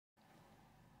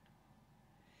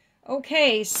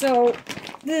Okay, so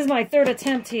this is my third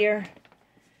attempt here.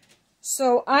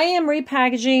 So I am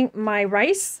repackaging my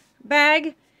rice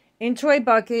bag into a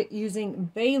bucket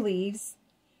using bay leaves.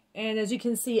 And as you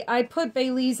can see, I put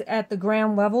bay leaves at the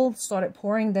ground level, started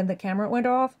pouring, then the camera went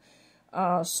off.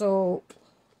 So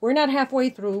we're not halfway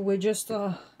through, we're just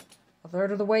a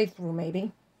third of the way through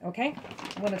maybe. Okay,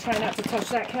 I'm going to try not to touch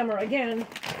that camera again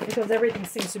because everything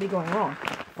seems to be going wrong.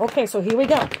 Okay, so here we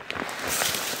go.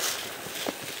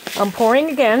 I'm pouring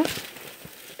again,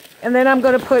 and then I'm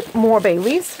going to put more bay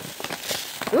leaves.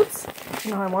 Oops,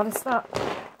 no, I want to stop.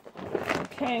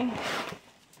 Okay,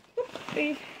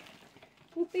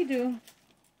 whoopie-doo.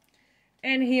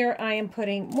 And here I am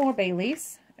putting more bay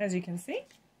leaves, as you can see.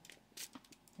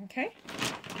 Okay,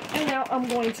 and now I'm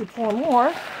going to pour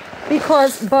more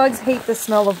because bugs hate the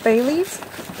smell of bay leaves.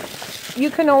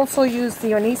 You can also use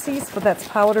the Onisis, but that's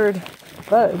powdered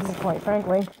bugs, quite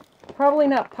frankly. Probably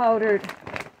not powdered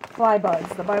fly bugs.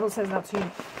 The Bible says not to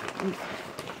eat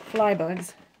fly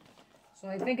bugs. So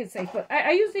I think it's safe. But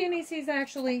I use the Onisis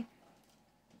actually,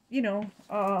 you know,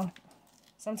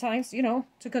 sometimes, you know,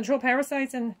 to control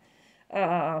parasites and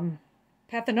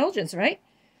pathogens, right?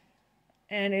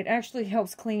 And it actually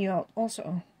helps clean you out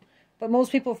also. But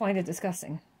most people find it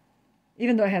disgusting.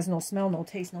 Even though it has no smell, no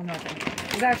taste, no nothing.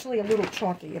 It's actually a little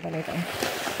chalky, if anything.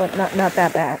 But not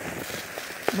that bad.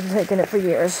 I've been taking it for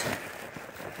years.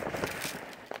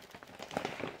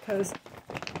 Because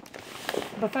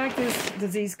the fact is,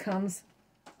 disease comes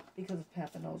because of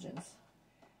pathogens.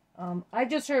 I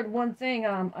just heard one thing.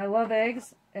 I love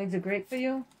eggs. Eggs are great for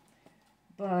you.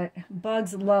 But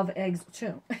bugs love eggs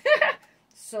too.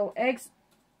 So eggs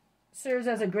serves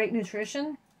as a great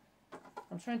nutrition.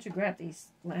 I'm trying to grab these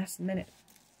last minute.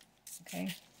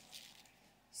 Okay.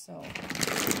 So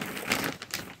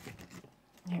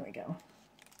here we go.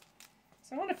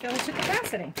 So I want to fill it to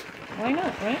capacity. Why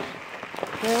not, right?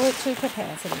 Fill it to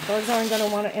capacity. Bugs aren't going to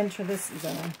want to enter this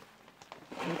zone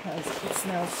because it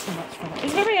smells too much for them.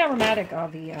 It's very aromatic, the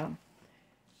bay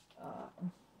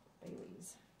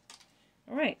leaves.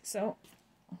 All right, so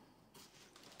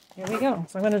here we go.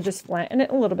 So I'm going to just flatten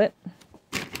it a little bit.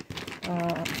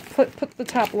 Put the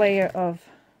top layer of,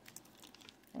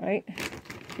 right?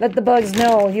 Let the bugs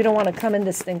know you don't want to come in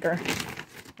this stinker,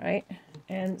 right?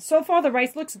 And so far the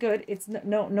rice looks good. It's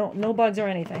no bugs or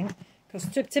anything, because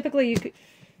typically you could,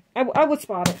 I would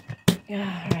spot it.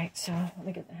 Yeah, all right. So let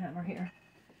me get the hammer here.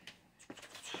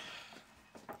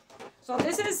 So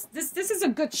this is a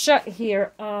good shot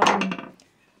here.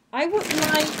 I would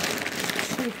like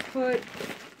to put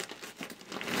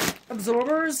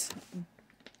absorbers,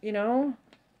 you know,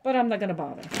 but I'm not gonna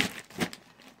bother.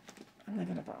 I'm not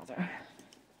gonna bother.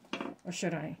 Or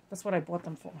should I? That's what I bought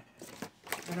them for.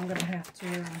 But I'm gonna have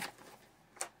to,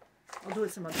 I'll do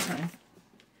it some other time.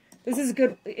 This is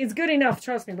good. It's good enough,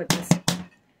 trust me with this.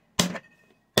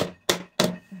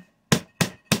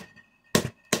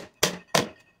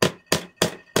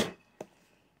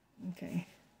 Okay.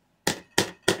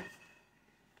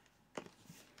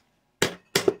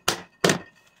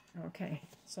 Okay,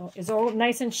 so it's all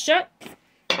nice and shut,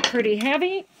 pretty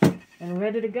heavy, and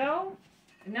ready to go.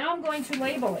 And now I'm going to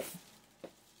label it.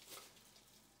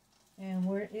 And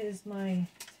where is my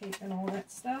tape and all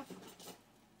that stuff?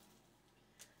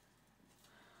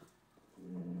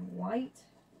 White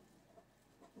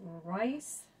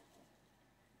rice,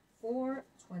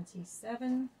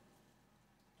 4/27/23.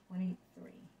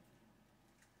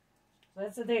 So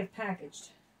that's the day of packaged.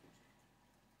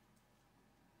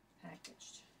 Okay.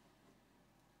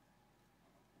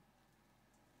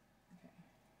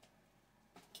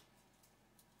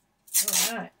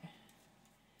 All right.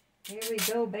 Here we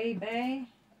go, baby.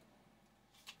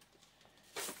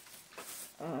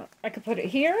 I could put it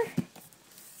here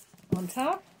on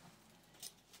top.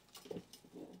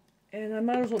 And I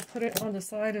might as well put it on the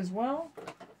side as well.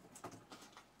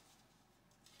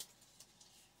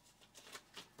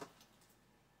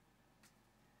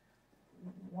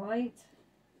 White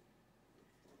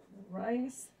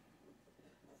rice,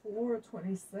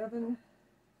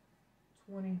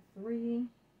 4/27/23,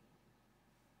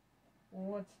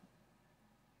 4/22.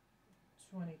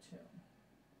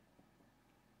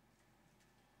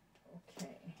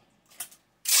 Okay.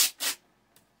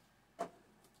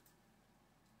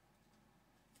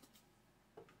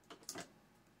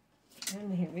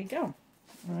 And here we go.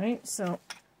 All right, so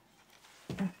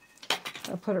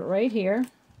I'll put it right here.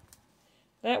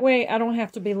 That way I don't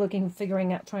have to be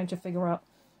trying to figure out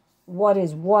what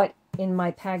is what in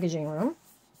my packaging room.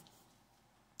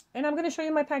 And I'm going to show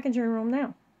you my packaging room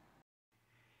now.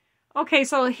 Okay,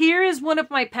 so here is one of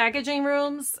my packaging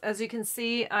rooms. As you can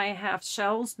see, I have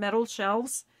shelves, metal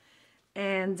shelves.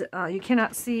 And you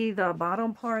cannot see the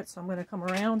bottom part, so I'm going to come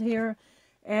around here.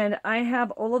 And I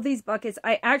have all of these buckets.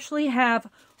 I actually have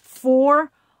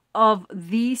 4 of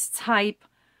these type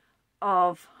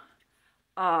of,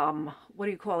 what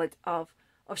do you call it, of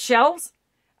shelves.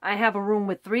 I have a room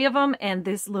with 3 of them, and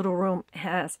this little room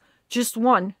has just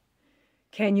 1.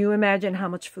 Can you imagine how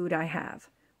much food I have?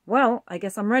 Well, I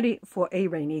guess I'm ready for a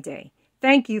rainy day.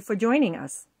 Thank you for joining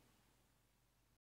us.